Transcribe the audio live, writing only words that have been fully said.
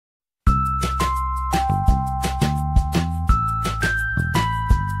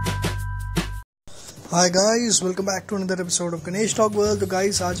Hi guys, welcome back to another episode of Ganesh talk world. तो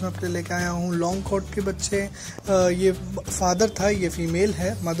guys आज मैं अपने लेके आया हूँ लॉन्ग कोट के बच्चे। ये फादर था, ये फीमेल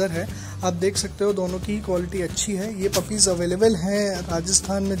है, मदर है। आप देख सकते हो दोनों की क्वालिटी अच्छी है। ये पपीज़ अवेलेबल हैं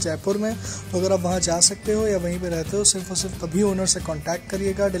राजस्थान में, जयपुर में। तो अगर आप वहाँ जा सकते हो या वहीं पे रहते हो, सिर्फ और सिर्फ तभी ओनर से कांटेक्ट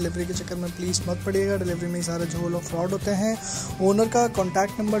करिएगा। डिलीवरी के चक्कर में प्लीज़ मत पड़िएगा। डिलीवरी में ही सारे झोल और फ्रॉड होते हैं। ओनर का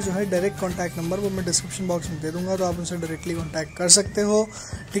कॉन्टैक्ट नंबर जो है, डायरेक्ट कॉन्टैक्ट नंबर, वो मैं डिस्क्रिप्शन बॉक्स में दे दूँगा, तो आप उनसे डायरेक्टली कॉन्टैक्ट कर सकते हो।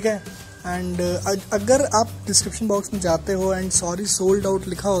 ठीक है। एंड अगर आप डिस्क्रिप्शन बॉक्स में जाते हो एंड सॉरी सोल्ड आउट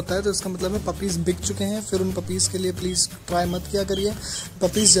लिखा होता है, तो इसका मतलब है पपीज़ बिक चुके हैं। फिर उन पपीज़ के लिए प्लीज़ ट्राई मत किया करिए।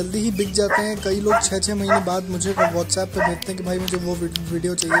 पपीज़ जल्दी ही बिक जाते हैं। कई लोग 6-6 महीने बाद मुझे व्हाट्सएप पे भेजते हैं कि भाई मुझे वो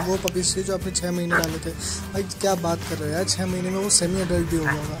वीडियो चाहिए, वो पपीज़ चाहिए जो आपने 6 महीने डाले थे। भाई क्या बात कर रहे हो यार, 6 महीने में वो सेमी अडल्ट भी हो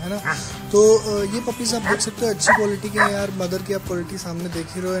गया होगा, है ना। तो ये पपीज़ आप देख सकते हो अच्छी क्वालिटी के हैं यार। मदर की आप क्वालिटी सामने देख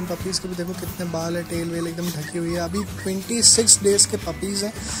ही रहे हो। इन पपीज़ के भी देखो कितने बाल है, टेल वेल एकदम ढकी हुई है। अभी 26 डेज़ के पपीज़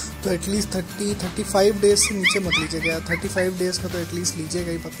हैं, तो एटलीस्ट 35 डेज से नीचे मत लीजिएगा। 35 डेज़ का तो एटलीस्ट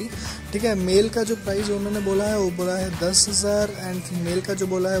लीजिएगा ही पपी। ठीक है। मेल का जो प्राइस उन्होंने बोला है वो बोला है 10,000 एंड फीमेल का जो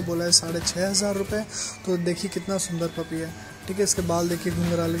बोला है 6,500 रुपये। तो देखिए कितना सुंदर पपी है। ठीक है। इसके बाल देखिए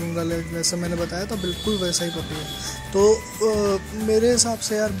घुंघराले, जैसे मैंने बताया था बिल्कुल वैसा ही पपी है। तो मेरे हिसाब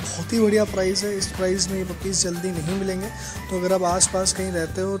से यार बहुत ही बढ़िया प्राइस है। इस प्राइस में ये पपीज़ जल्दी नहीं मिलेंगे। तो अगर आप आसपास कहीं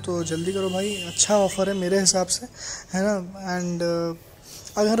रहते हो तो जल्दी करो भाई, अच्छा ऑफ़र है मेरे हिसाब से, है ना। एंड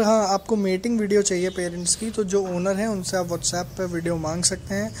अगर हाँ आपको मेटिंग वीडियो चाहिए पेरेंट्स की, तो जो ओनर हैं उनसे आप व्हाट्सएप पे वीडियो मांग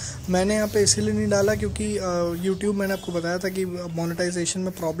सकते हैं। मैंने यहाँ पे इसीलिए नहीं डाला क्योंकि यूट्यूब मैंने आपको बताया था कि मोनेटाइजेशन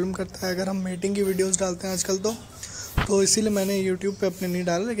में प्रॉब्लम करता है अगर हम मेटिंग की वीडियोस डालते हैं आजकल। तो इसीलिए मैंने यूट्यूब पे अपने नहीं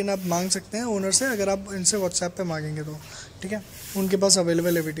डाला, लेकिन आप मांग सकते हैं ओनर से, अगर आप इनसे व्हाट्सएप पे मांगेंगे तो। ठीक है। उनके पास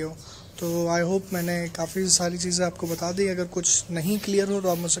अवेलेबल है वीडियो। तो आई होप मैंने काफ़ी सारी चीज़ें आपको बता दी। अगर कुछ नहीं क्लियर हो तो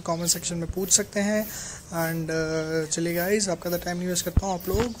आप मुझसे कमेंट सेक्शन में पूछ सकते हैं। एंड चलिए गाइस, आपका तो टाइम नहीं वेस्ट करता हूँ, आप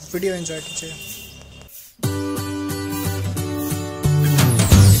लोग वीडियो एंजॉय कीजिए।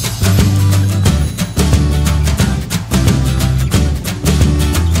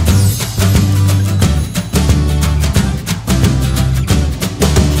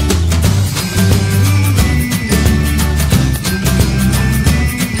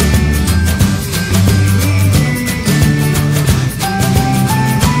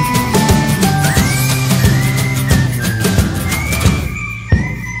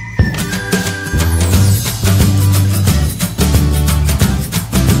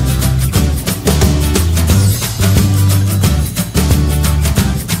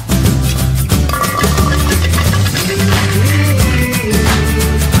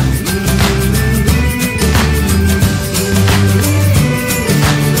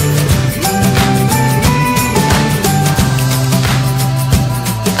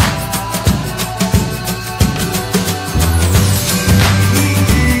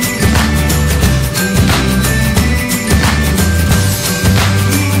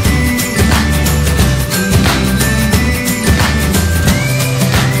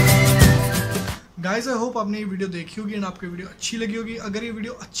 गाइस आई होप आपने ये वीडियो देखी होगी एंड आपको वीडियो अच्छी लगी होगी। अगर ये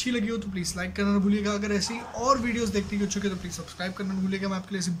वीडियो अच्छी लगी हो तो प्लीज़ लाइक करना ना भूलिएगा। अगर ऐसी और वीडियोस देखने की इच्छुक है तो प्लीज़ सब्सक्राइब करना ना भूलिएगा। मैं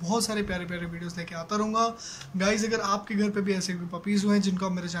आपके लिए ऐसे बहुत सारे प्यारे प्यारे वीडियोस लेके आता रहूँगा। गाइस अगर आपके घर पे भी ऐसे कोई पपीज़ हुए हैं जिनको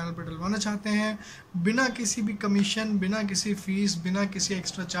आप मेरे चैनल पर डलवाना चाहते हैं, बिना किसी भी कमीशन, बिना किसी फीस, बिना किसी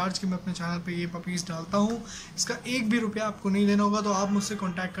एक्स्ट्रा चार्ज के मैं अपने चैनल पर ये पपीज़ डालता हूँ। इसका 1 भी रुपया आपको नहीं देना होगा। तो आप मुझसे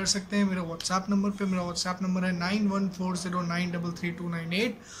कॉन्टैक्ट कर सकते हैं मेरे व्हाट्सएप नंबर पर। मेरा व्हाट्सएप नंबर है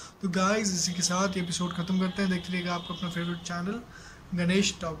 9140933298। तो गाइस इसी के साथ ये एपिसोड खत्म करते हैं। देखते रहिएगा आपका अपना favourite channel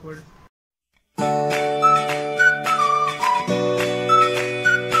Ganesh talk world.